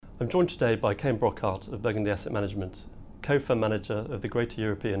I'm joined today by Ken Broekaert of Burgundy Asset Management, co-fund manager of the Greater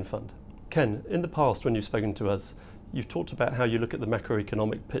European Fund. Ken, in the past when you've spoken to us, you've talked about how you look at the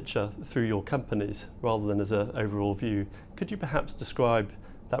macroeconomic picture through your companies rather than as an overall view. Could you perhaps describe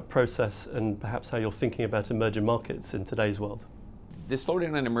that process and perhaps how you're thinking about emerging markets in today's world? The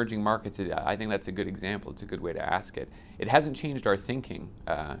slowdown in emerging markets, I think that's a good example. It's a good way to ask it. It hasn't changed our thinking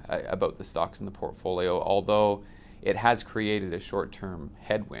about the stocks in the portfolio, although it has created a short-term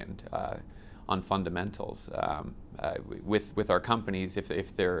headwind on fundamentals. With our companies,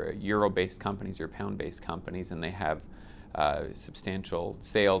 if they're euro-based companies or pound-based companies and they have substantial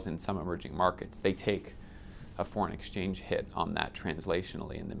sales in some emerging markets, they take a foreign exchange hit on that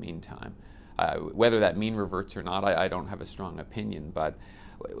translationally in the meantime. Whether that mean reverts or not, I don't have a strong opinion, but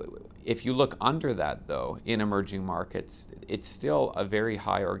if you look under that though, in emerging markets, it's still a very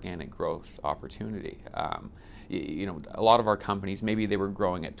high organic growth opportunity. You know, a lot of our companies, maybe they were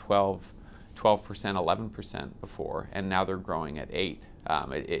growing at 12%, 11% before, and now they're growing at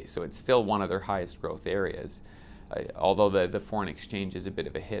 8%. So it's still one of their highest growth areas, although the foreign exchange is a bit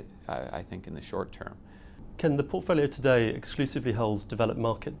of a hit, I think, in the short term. Ken, the portfolio today exclusively holds developed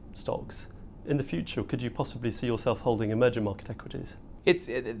market stocks. In the future, could you possibly see yourself holding emerging market equities?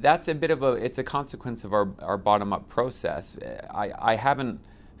 That's a bit of it's a consequence of our bottom-up process. I haven't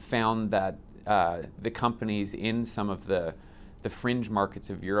found that the companies in some of the fringe markets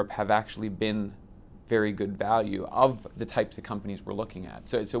of Europe have actually been very good value of the types of companies we're looking at.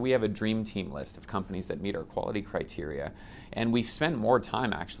 So we have a dream team list of companies that meet our quality criteria, and we've spent more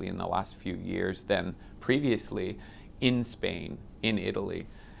time actually in the last few years than previously in Spain, in Italy,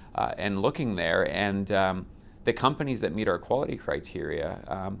 and looking there, and the companies that meet our quality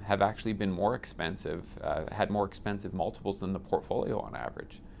criteria have actually been more expensive, had more expensive multiples than the portfolio on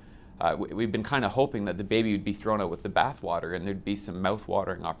average. We've been kind of hoping that the baby would be thrown out with the bathwater and there'd be some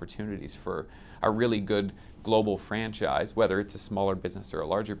mouth-watering opportunities for a really good global franchise, whether it's a smaller business or a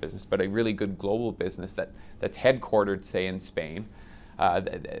larger business, but a really good global business that's headquartered, say, in Spain,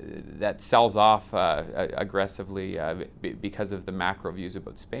 that sells off aggressively because of the macro views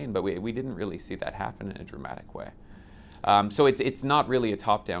about Spain, but we didn't really see that happen in a dramatic way. So it's not really a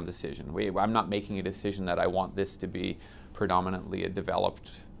top-down decision. I'm not making a decision that I want this to be predominantly a developed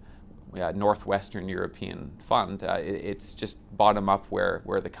Northwestern European fund. It's just bottom-up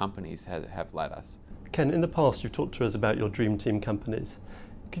where the companies have led us. Ken, in the past you've talked to us about your dream team companies.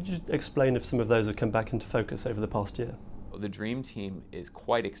 Could you explain if some of those have come back into focus over the past year? The dream team is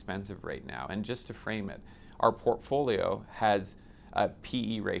quite expensive right now, and just to frame it, our portfolio has a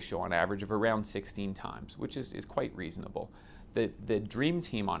PE ratio on average of around 16 times, which is quite reasonable. The dream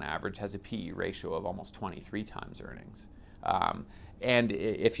team on average has a PE ratio of almost 23 times earnings. And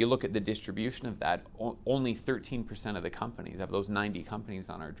if you look at the distribution of that, only 13% of the companies, of those 90 companies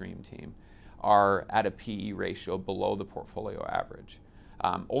on our dream team, are at a PE ratio below the portfolio average.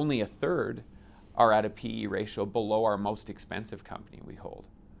 Only a third are at a PE ratio below our most expensive company we hold.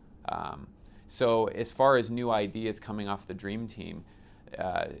 So as far as new ideas coming off the dream team,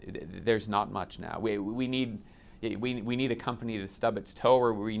 there's not much now. We need a company to stub its toe,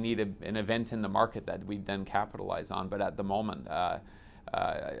 or we need an event in the market that we then capitalize on. But at the moment,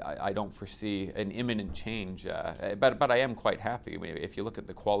 I don't foresee an imminent change. But I am quite happy. If you look at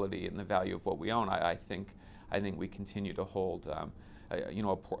the quality and the value of what we own, I think we continue to hold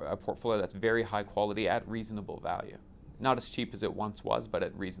a portfolio that's very high quality at reasonable value. Not as cheap as it once was, but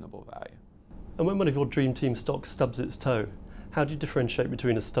at reasonable value. And when one of your dream team stocks stubs its toe, how do you differentiate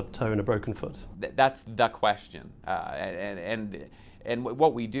between a stubbed toe and a broken foot? That's the question. And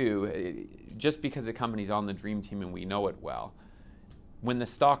what we do, just because a company's on the dream team and we know it well, when the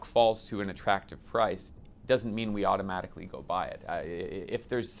stock falls to an attractive price, doesn't mean we automatically go buy it. If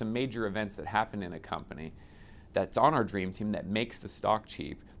there's some major events that happen in a company that's on our dream team that makes the stock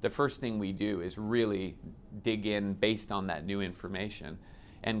cheap, the first thing we do is really dig in based on that new information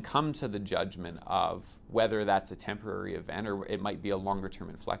and come to the judgment of whether that's a temporary event or it might be a longer-term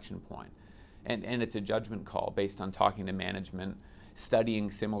inflection point. And it's a judgment call based on talking to management,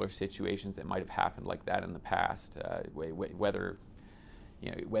 studying similar situations that might have happened like that in the past, whether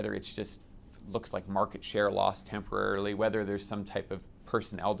it's just looks like market share loss temporarily, whether there's some type of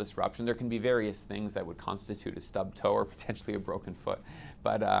personnel disruption. There can be various things that would constitute a stubbed toe or potentially a broken foot.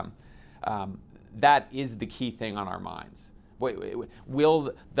 But that is the key thing on our minds.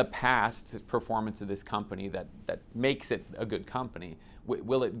 Will the past performance of this company that makes it a good company,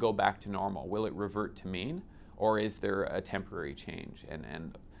 will it go back to normal? Will it revert to mean? Or is there a temporary change?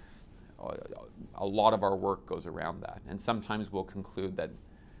 And a lot of our work goes around that. And sometimes we'll conclude that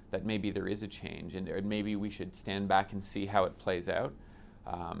maybe there is a change and maybe we should stand back and see how it plays out.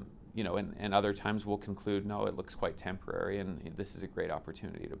 And other times we'll conclude, no, it looks quite temporary and this is a great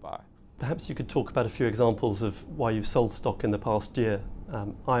opportunity to buy. Perhaps you could talk about a few examples of why you've sold stock in the past year.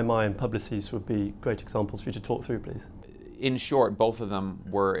 IMI and Publicis would be great examples for you to talk through, please. In short, both of them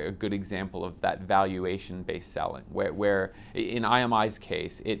were a good example of that valuation-based selling, where in IMI's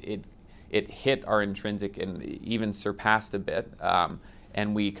case, it hit our intrinsic and even surpassed a bit,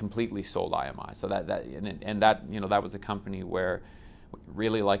 and we completely sold IMI. So that was a company where we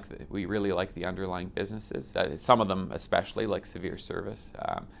really like the underlying businesses. Some of them, especially like Severe Service,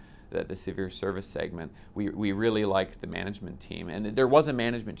 the Severe Service segment, we really liked the management team, and there was a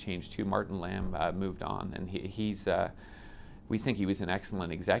management change too. Martin Lamb moved on, and we think he was an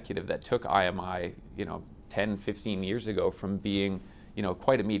excellent executive that took IMI, 10, 15 years ago from being,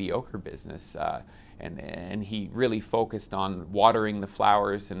 quite a mediocre business, and he really focused on watering the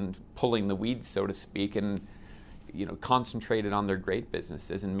flowers and pulling the weeds, so to speak, and concentrated on their great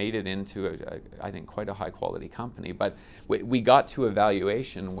businesses and made it into I think quite a high quality company. But we got to a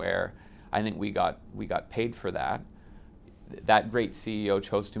valuation where I think we got paid for that. That great CEO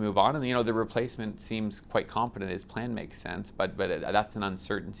chose to move on, and the replacement seems quite competent. His plan makes sense, but that's an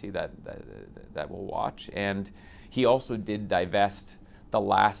uncertainty that we'll watch. And he also did divest the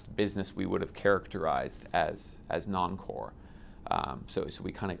last business we would have characterized as non-core. So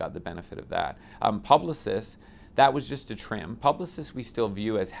we kind of got the benefit of that. Publicis, that was just a trim. Publicis we still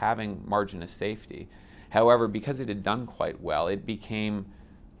view as having margin of safety. However, because it had done quite well, it became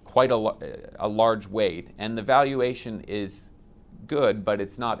quite a large weight, and the valuation is good, but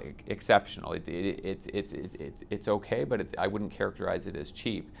it's not exceptional. It's okay, but I wouldn't characterize it as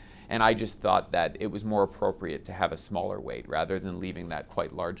cheap. And I just thought that it was more appropriate to have a smaller weight rather than leaving that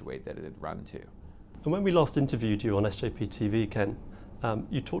quite large weight that it had run to. And when we last interviewed you on SJP TV, Ken,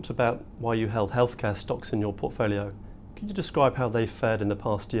 you talked about why you held healthcare stocks in your portfolio. Could you describe how they fared in the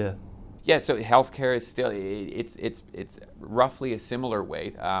past year? Yeah, so healthcare is still, it's roughly a similar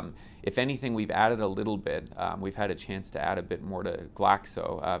weight. If anything, we've added a little bit. We've had a chance to add a bit more to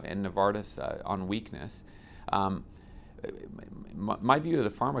Glaxo and Novartis on weakness. My view of the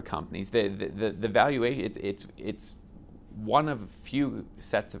pharma companies, the valuation, it's one of a few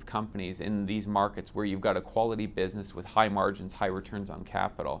sets of companies in these markets where you've got a quality business with high margins, high returns on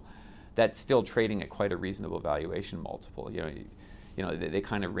capital, that's still trading at quite a reasonable valuation multiple. They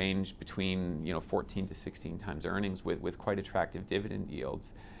kind of range between 14 to 16 times earnings with quite attractive dividend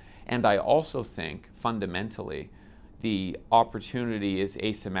yields. And I also think fundamentally the opportunity is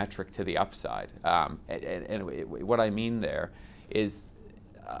asymmetric to the upside. And what I mean there is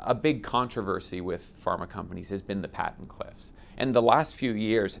a big controversy with pharma companies has been the patent cliffs. And the last few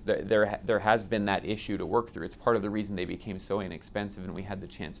years, there has been that issue to work through. It's part of the reason they became so inexpensive and we had the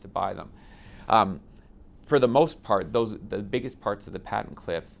chance to buy them. For the most part, the biggest parts of the patent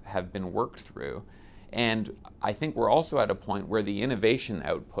cliff have been worked through. And I think we're also at a point where the innovation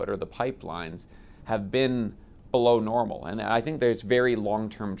output or the pipelines have been below normal. And I think there's very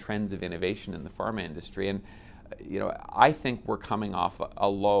long-term trends of innovation in the pharma industry. And I think we're coming off a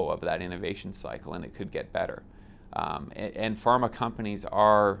low of that innovation cycle, and it could get better. And pharma companies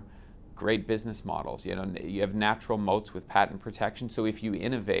are great business models. You have natural moats with patent protection. So if you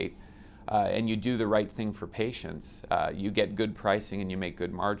innovate and you do the right thing for patients, you get good pricing and you make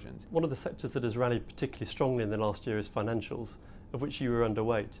good margins. One of the sectors that has rallied particularly strongly in the last year is financials, of which you were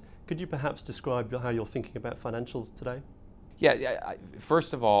underweight. Could you perhaps describe how you're thinking about financials today? Yeah,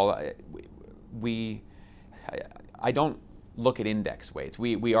 first of all, I don't look at index weights.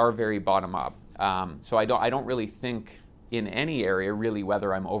 We are very bottom up. So I don't really think in any area really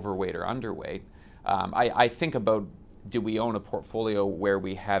whether I'm overweight or underweight. I think about, do we own a portfolio where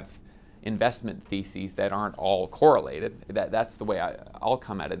we have investment theses that aren't all correlated? That's the way I'll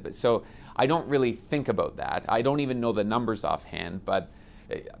come at it. But so I don't really think about that. I don't even know the numbers offhand, but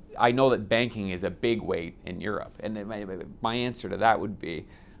I know that banking is a big weight in Europe. And my answer to that would be,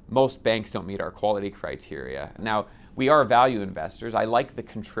 most banks don't meet our quality criteria. Now, we are value investors. I like the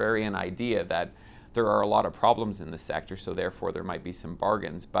contrarian idea that there are a lot of problems in the sector, so therefore there might be some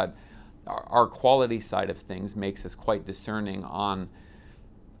bargains. But our quality side of things makes us quite discerning on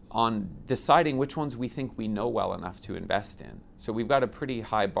deciding which ones we think we know well enough to invest in. So we've got a pretty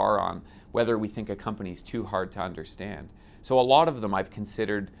high bar on whether we think a company's too hard to understand. So a lot of them I've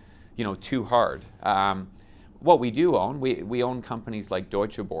considered, too hard. What we do own, we own companies like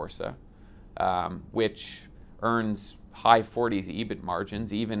Deutsche Börse, which earns high 40s EBIT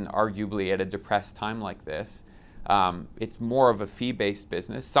margins, even arguably at a depressed time like this. It's more of a fee-based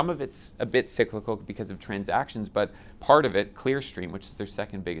business. Some of it's a bit cyclical because of transactions, but part of it, Clearstream, which is their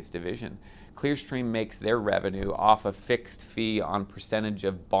second biggest division, Clearstream makes their revenue off a fixed fee on percentage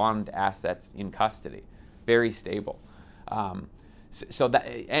of bond assets in custody. Very stable. So that,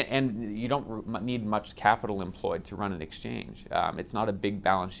 and you don't need much capital employed to run an exchange. It's not a big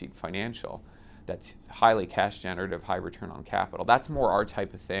balance sheet financial that's highly cash generative, high return on capital. That's more our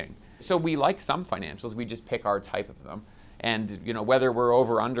type of thing. So we like some financials, we just pick our type of them. And whether we're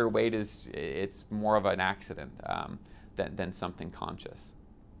over or underweight it's more of an accident than something conscious.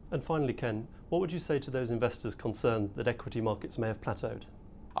 And finally, Ken, what would you say to those investors concerned that equity markets may have plateaued?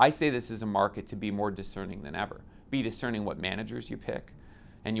 I say this is a market to be more discerning than ever. Be discerning what managers you pick,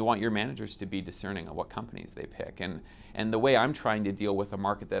 and you want your managers to be discerning on what companies they pick. And the way I'm trying to deal with a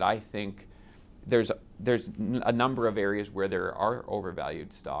market that I think there's a number of areas where there are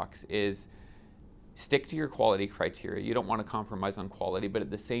overvalued stocks is stick to your quality criteria. You don't want to compromise on quality, but at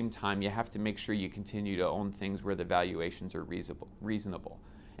the same time, you have to make sure you continue to own things where the valuations are reasonable.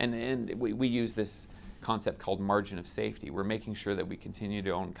 And we use this concept called margin of safety. We're making sure that we continue to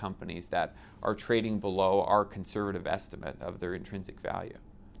own companies that are trading below our conservative estimate of their intrinsic value.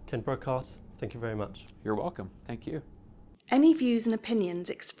 Ken Broekaert, thank you very much. You're welcome. Thank you. Any views and opinions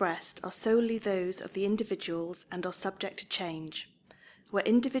expressed are solely those of the individuals and are subject to change. Where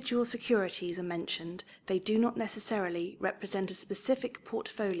individual securities are mentioned, they do not necessarily represent a specific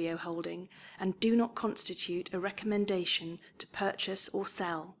portfolio holding and do not constitute a recommendation to purchase or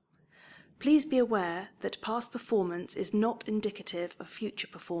sell. Please be aware that past performance is not indicative of future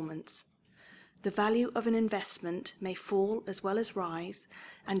performance. The value of an investment may fall as well as rise,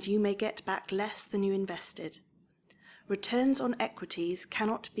 and you may get back less than you invested. Returns on equities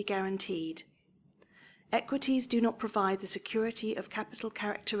cannot be guaranteed. Equities do not provide the security of capital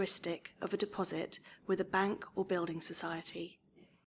characteristic of a deposit with a bank or building society.